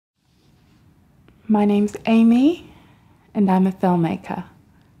My name's Amy, and I'm a filmmaker.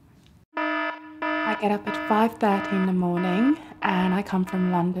 I get up at 5:30 in the morning, and I come from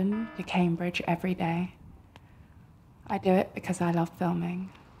London to Cambridge every day. I do it because I love filming.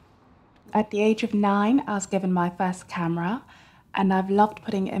 At the age of 9, I was given my first camera, and I've loved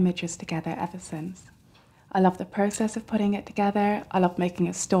putting images together ever since. I love the process of putting it together. I love making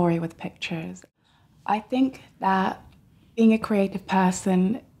a story with pictures. I think that being a creative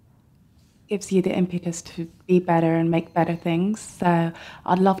person gives you the impetus to be better and make better things. So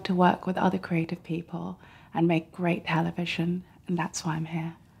I'd love to work with other creative people and make great television, and that's why I'm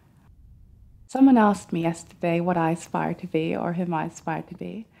here. Someone asked me yesterday what I aspire to be or whom I aspire to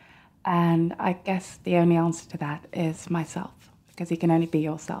be, and I guess the only answer to that is myself, because you can only be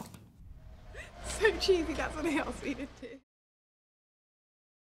yourself. So cheesy, that's what he asked me to do.